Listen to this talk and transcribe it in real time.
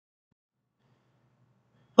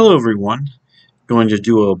Hello, everyone. Going to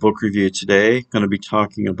do a book review today. Going to be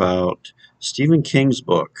talking about Stephen King's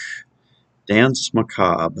book, Danse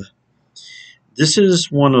Macabre. This is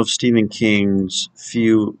one of Stephen King's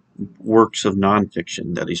few works of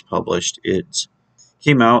nonfiction that he's published. It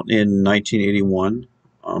came out in 1981.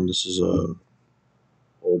 This is a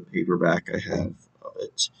old paperback I have of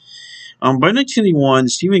it. By 1981,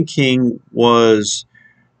 Stephen King was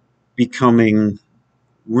becoming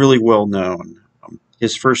really well known.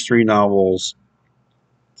 His first three novels,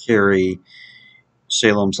 Carrie,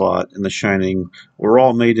 Salem's Lot, and The Shining were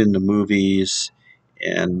all made into movies,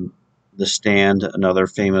 and The Stand, another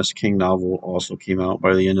famous King novel, also came out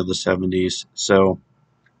by the end of the 70s. So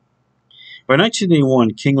by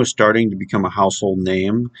 1981, King was starting to become a household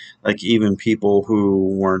name. Like even people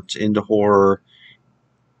who weren't into horror,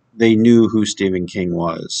 they knew who Stephen King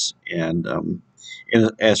was. And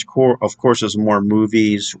of course, as more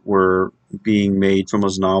movies were being made from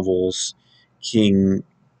his novels, King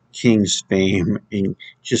King's fame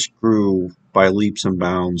just grew by leaps and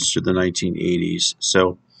bounds through the 1980s.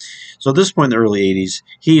 So at this point in the early 80s,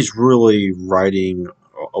 he's really riding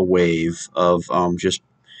a wave of just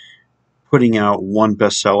putting out one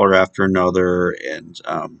bestseller after another and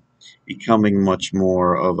becoming much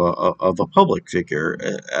more of a public figure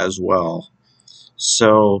as well.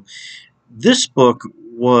 So this book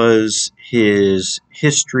was his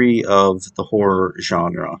history of the horror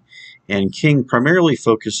genre, and King primarily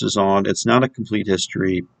focuses on it's not a complete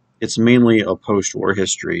history, it's mainly a post war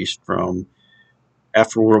history from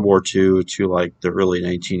after World War II to like the early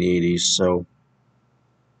 1980s. So,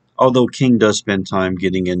 although King does spend time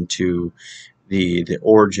getting into the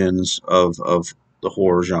origins of the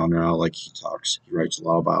horror genre, like he writes a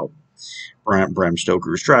lot about Bram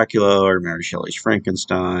Stoker's Dracula or Mary Shelley's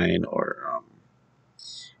Frankenstein or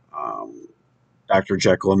Dr.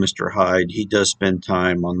 Jekyll and Mr. Hyde. He does spend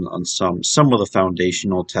time on some of the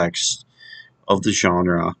foundational texts of the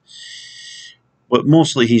genre, but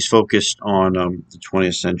mostly he's focused on the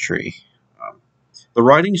 20th century. Um, the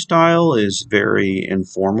writing style is very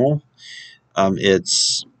informal.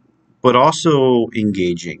 It's but also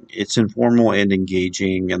engaging. It's informal and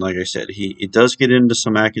engaging, and like I said, it does get into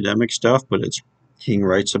some academic stuff, but it's King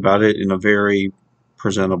writes about it in a very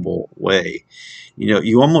presentable way. You know,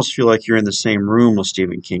 you almost feel like you're in the same room with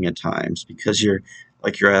Stephen King at times because you're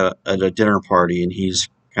at a dinner party and he's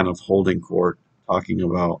kind of holding court, talking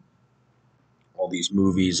about all these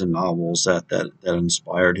movies and novels that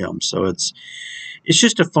inspired him. So it's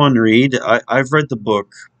just a fun read. I've read the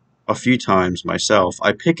book a few times myself.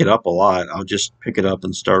 I pick it up a lot. I'll just pick it up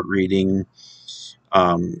and start reading,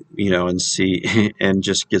 and see and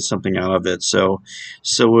just get something out of it. So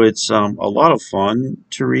it's a lot of fun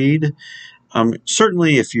to read.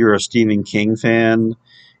 Certainly, if you're a Stephen King fan,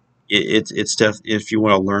 if you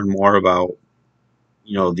want to learn more about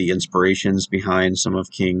the inspirations behind some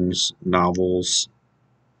of King's novels,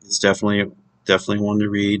 it's definitely one to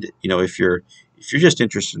read. If you're just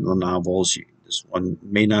interested in the novels, this one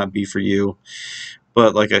may not be for you.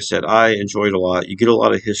 But like I said, I enjoyed it a lot. You get a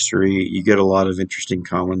lot of history, you get a lot of interesting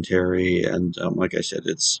commentary, and like I said,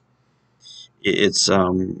 it's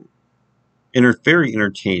very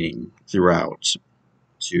entertaining throughout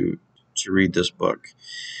to read this book.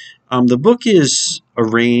 The book is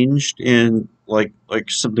arranged in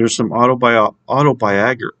there's some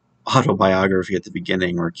autobiography at the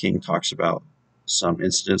beginning where King talks about some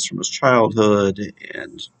incidents from his childhood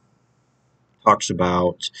and talks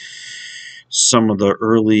about some of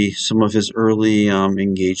his early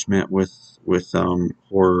engagement with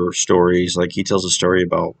horror stories. Like he tells a story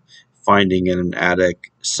about finding in an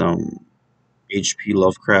attic some H.P.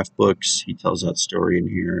 Lovecraft books. He tells that story in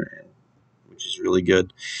here, which is really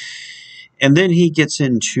good. And then he gets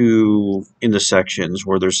into sections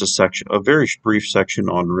where there's a very brief section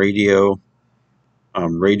on radio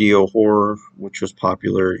horror, which was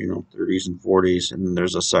popular, 30s and 40s. And then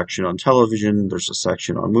there's a section on television, there's a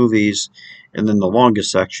section on movies, and then the longest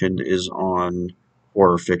section is on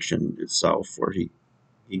horror fiction itself, where he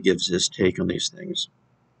gives his take on these things.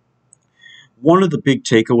 One of the big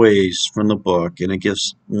takeaways from the book, and it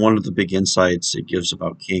gives one of the big insights it gives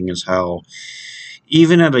about King, is how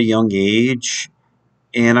even at a young age,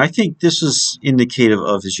 and I think this is indicative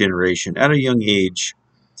of his generation, at a young age,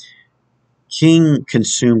 King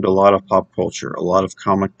consumed a lot of pop culture, a lot of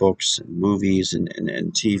comic books and movies and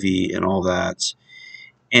TV and all that.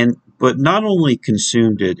 But not only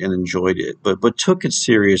consumed it and enjoyed it, but took it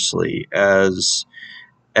seriously as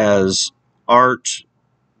art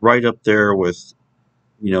right up there with,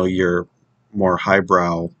 your more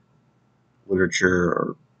highbrow literature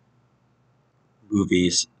or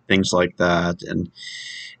movies, things like that, and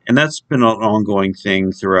that's been an ongoing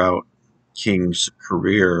thing throughout King's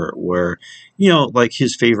career, where like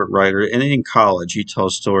his favorite writer, and in college he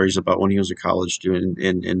tells stories about when he was a college student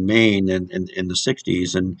in Maine and in the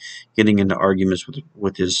 '60s, and getting into arguments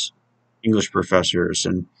with his English professors.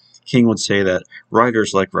 And King would say that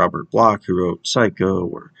writers like Robert Bloch, who wrote Psycho,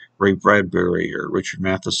 or Ray Bradbury or Richard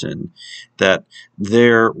Matheson, that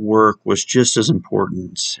their work was just as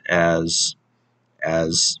important as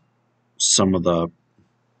some of the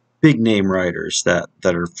big name writers that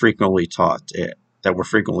are frequently taught that were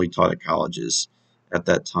frequently taught at colleges at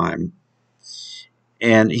that time.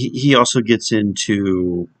 And he also gets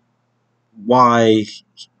into why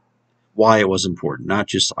why it was important, not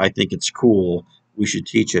just I think it's cool, we should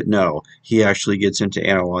teach it. No, he actually gets into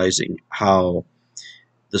analyzing how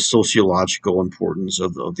the sociological importance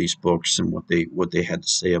of these books and what they had to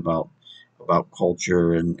say about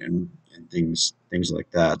culture and things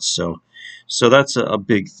like that. So that's a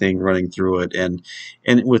big thing running through it, and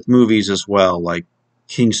with movies as well. Like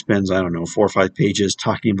King spends, I don't know, 4 or 5 pages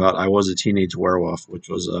talking about I Was a Teenage Werewolf, which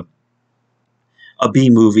was a B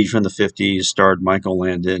movie from the '50s, starred Michael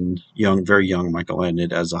Landon, very young Michael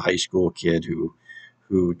Landon, as a high school kid who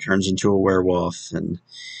turns into a werewolf, and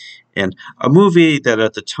a movie that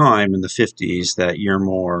at the time in the '50s, that your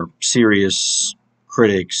more serious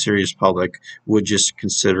critics, serious public would just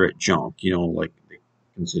consider it junk. Like they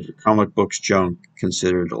considered comic books junk,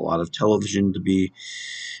 considered a lot of television to be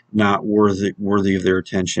not worthy of their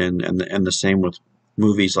attention, and the same with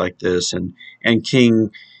movies like this. And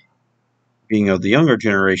King, being of the younger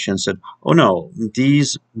generation, said, "Oh no,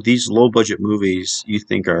 these low budget movies you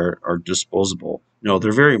think are disposable? No,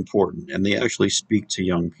 they're very important, and they actually speak to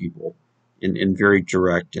young people in very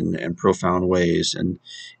direct and profound ways." And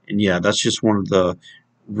yeah, that's just one of the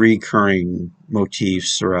recurring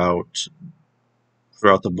motifs throughout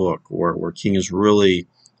the book, where King is really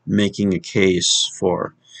making a case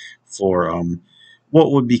for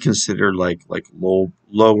what would be considered like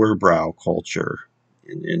lower brow culture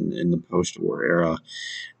in the post-war era.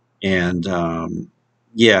 And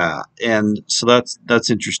yeah, and so that's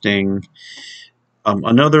interesting.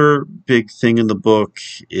 Another big thing in the book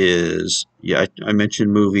is, yeah, I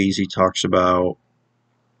mentioned movies. He talks about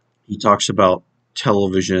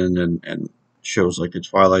television and shows like The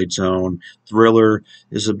Twilight Zone. Thriller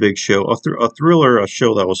is a big show. A Thriller, a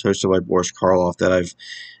show that was hosted by Boris Karloff, that I've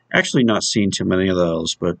actually not seen too many of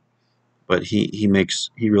those, but he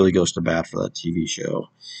really goes to bat for that TV show,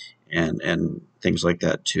 and things like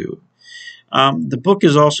that too. The book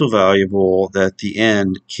is also valuable that at the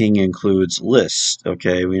end King includes lists.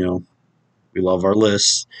 Okay, we love our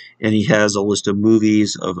lists, and he has a list of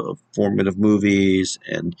movies, of formative movies,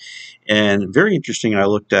 and very interesting. I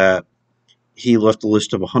looked at, he left a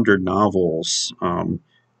list of 100 novels,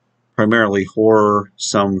 primarily horror,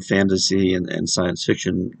 some fantasy and science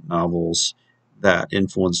fiction novels that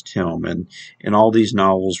influenced him, and all these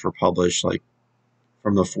novels were published like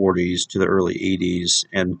from the '40s to the early '80s,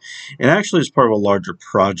 and actually as part of a larger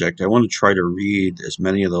project. I want to try to read as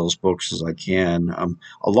many of those books as I can.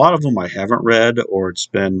 A lot of them I haven't read, or it's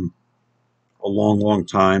been a long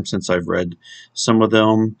time since I've read some of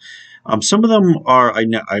them. Some of them are a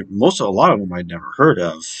lot of them I'd never heard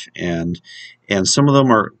of, and some of them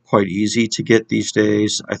are quite easy to get these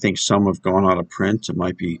days. I think some have gone out of print. It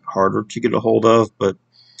might be harder to get a hold of, but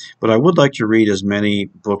I would like to read as many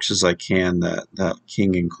books as I can that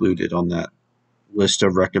King included on that list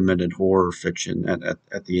of recommended horror fiction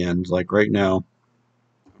at the end. Like right now,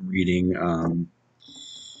 I'm reading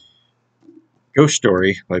Ghost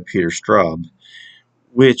Story by Peter Straub,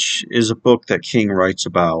 which is a book that King writes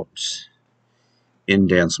about in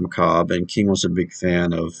Danse Macabre, and King was a big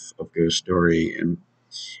fan of Ghost Story,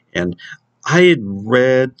 and I had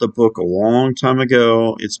read the book a long time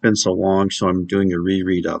ago. It's been so long, so I'm doing a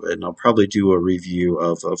reread of it, and I'll probably do a review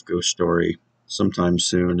of Ghost Story sometime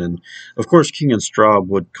soon. And of course, King and Straub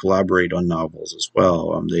would collaborate on novels as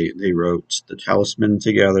well. They wrote The Talisman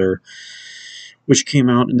together, which came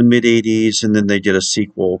out in the mid '80s, and then they did a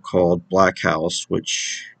sequel called Black House,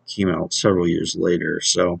 which came out several years later.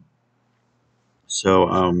 So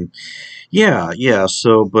yeah.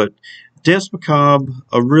 So, but Danse Macabre,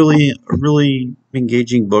 a really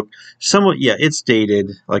engaging book. Somewhat, yeah, it's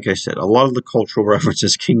dated. Like I said, a lot of the cultural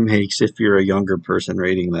references King makes, if you're a younger person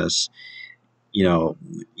reading this, you know,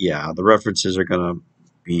 yeah, the references are gonna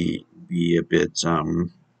be a bit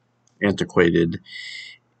antiquated.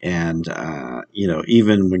 And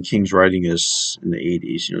even when King's writing this in the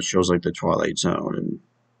 '80s, shows like The Twilight Zone and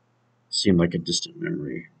seem like a distant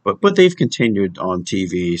memory. But they've continued on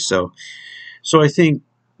TV, so I think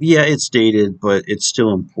Yeah, it's dated, but it's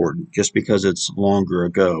still important. Just because it's longer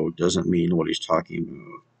ago doesn't mean what he's talking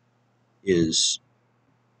about is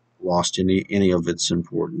lost any of its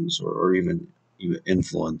importance or even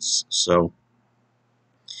influence. So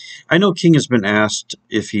I know King has been asked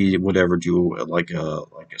if he would ever do like a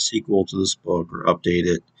sequel to this book or update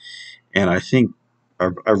it, and I think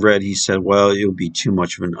I read he said, well, it would be too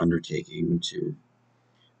much of an undertaking to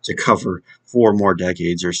cover 4 more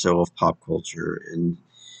decades or so of pop culture, and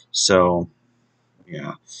so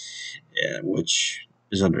yeah, yeah, which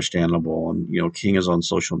is understandable. And King is on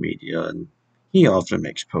social media, and he often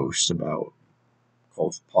makes posts about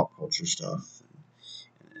pop culture stuff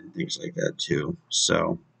and things like that too.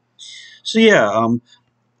 So yeah,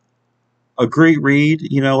 a great read.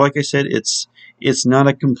 Like I said, it's not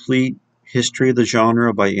a complete history of the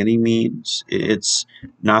genre by any means. It's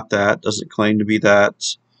not that. Doesn't claim to be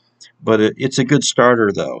that. But it's a good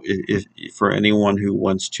starter, though, if for anyone who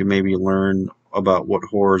wants to maybe learn about what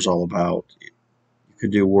horror is all about. You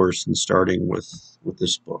could do worse than starting with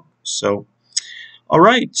this book. So, all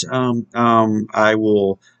right, I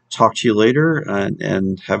will talk to you later,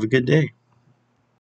 and have a good day.